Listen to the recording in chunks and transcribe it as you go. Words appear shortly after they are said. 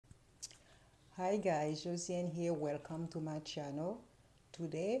Hi guys, Josiane here. Welcome to my channel.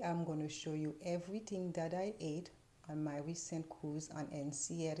 Today I'm going to show you everything that I ate on my recent cruise on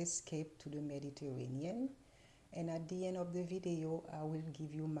NCR Escape to the Mediterranean. And at the end of the video, I will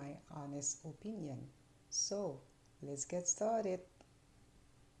give you my honest opinion. So let's get started.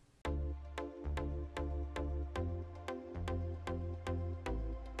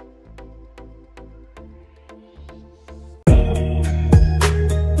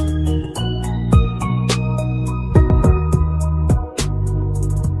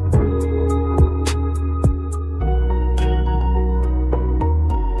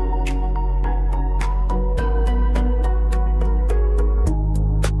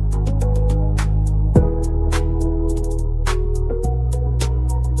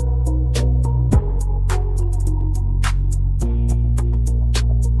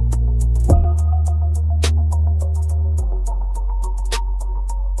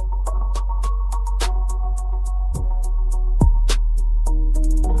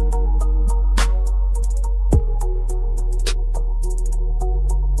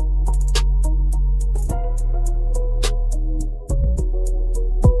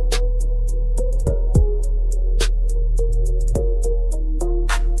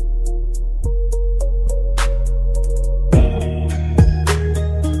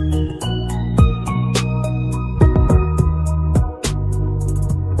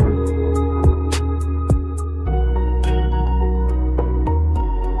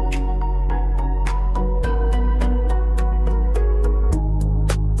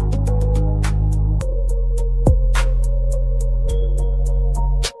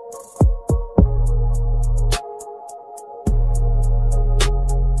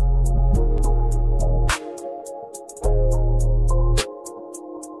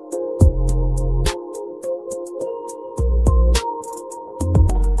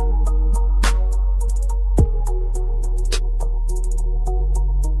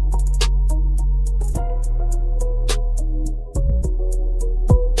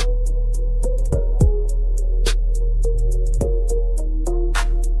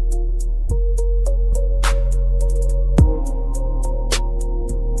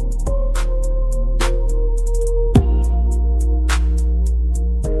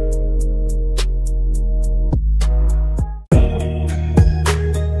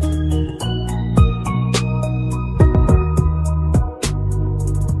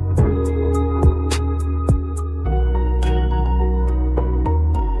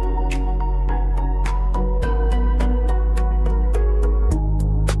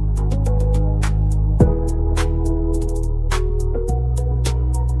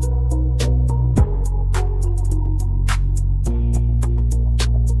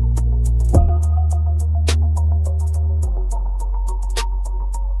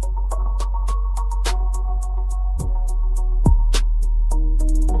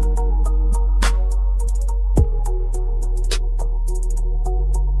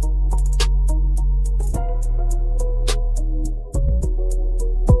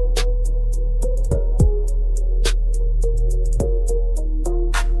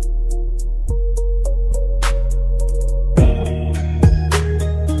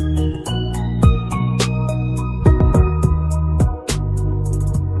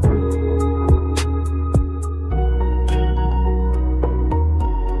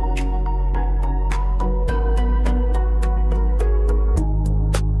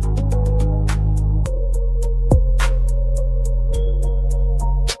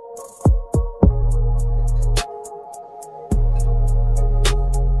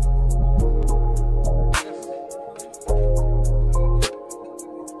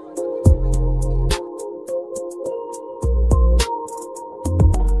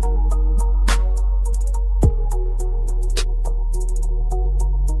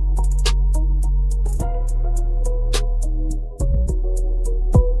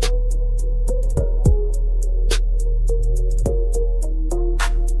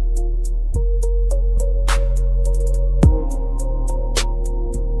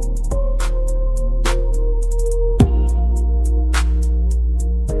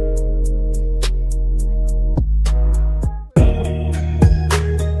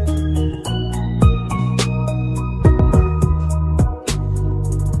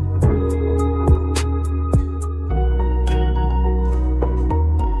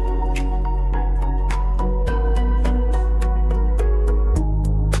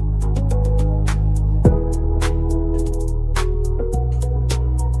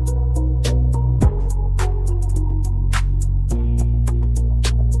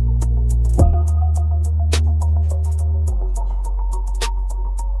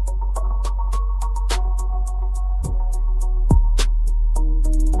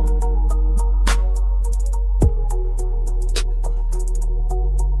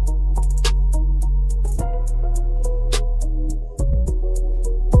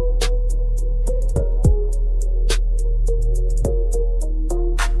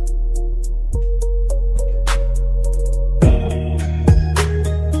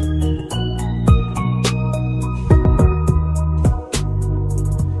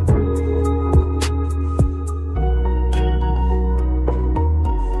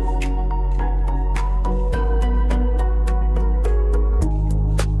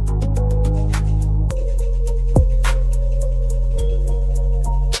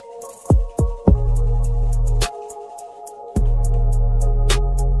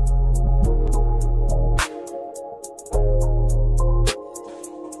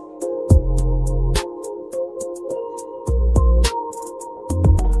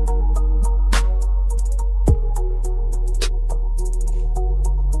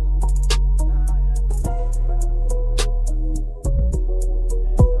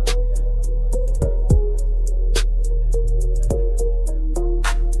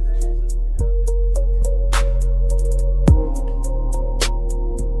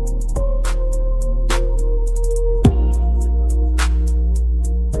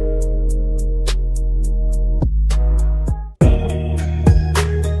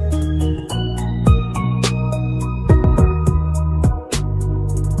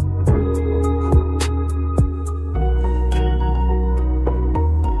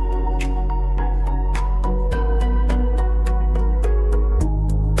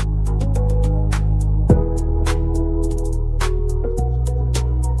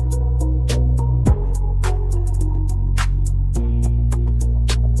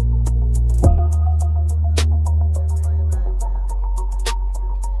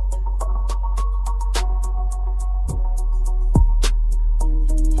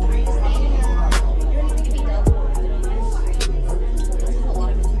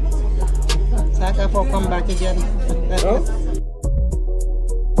 again. Oh.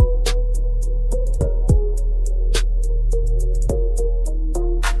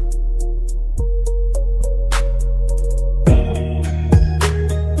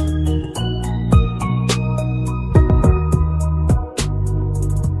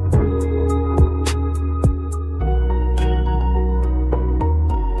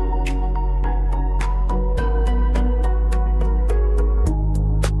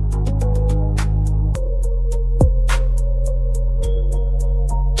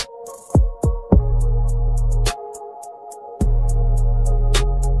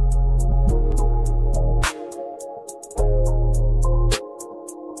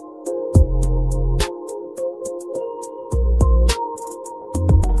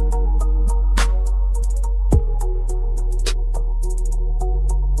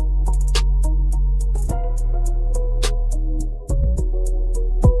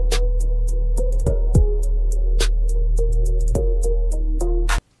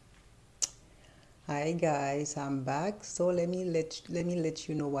 Hi guys, I'm back. So let me let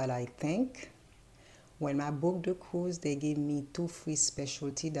you know what I think. When I booked the cruise, they gave me 2 free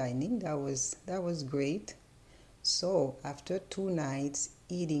specialty dining. That was great. So after 2 nights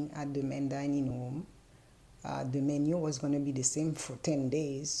eating at the main dining room, the menu was going to be the same for 10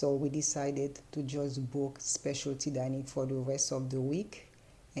 days. So we decided to just book specialty dining for the rest of the week,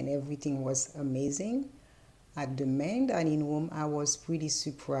 and everything was amazing. At the main dining room, I was pretty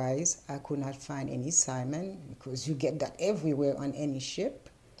surprised. I could not find any salmon because you get that everywhere on any ship.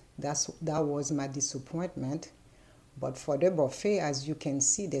 That was my disappointment. But for the buffet, as you can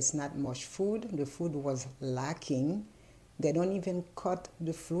see, there's not much food. The food was lacking. They don't even cut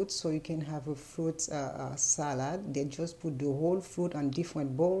the fruit so you can have a fruit salad. They just put the whole fruit on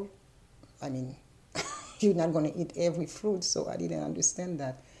different bowl. I mean, you're not going to eat every fruit, so I didn't understand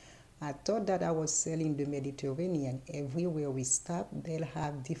that. I thought that I was selling the Mediterranean. Everywhere we stop, they'll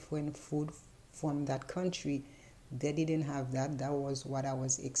have different food from that country. They didn't have that. That was what I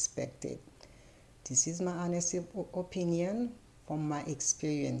was expected. This is my honest opinion from my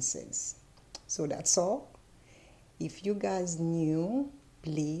experiences. So that's all. If you guys new,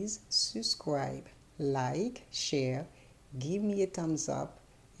 please subscribe, like, share, give me a thumbs up,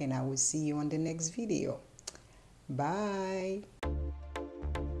 and I will see you on the next video. Bye.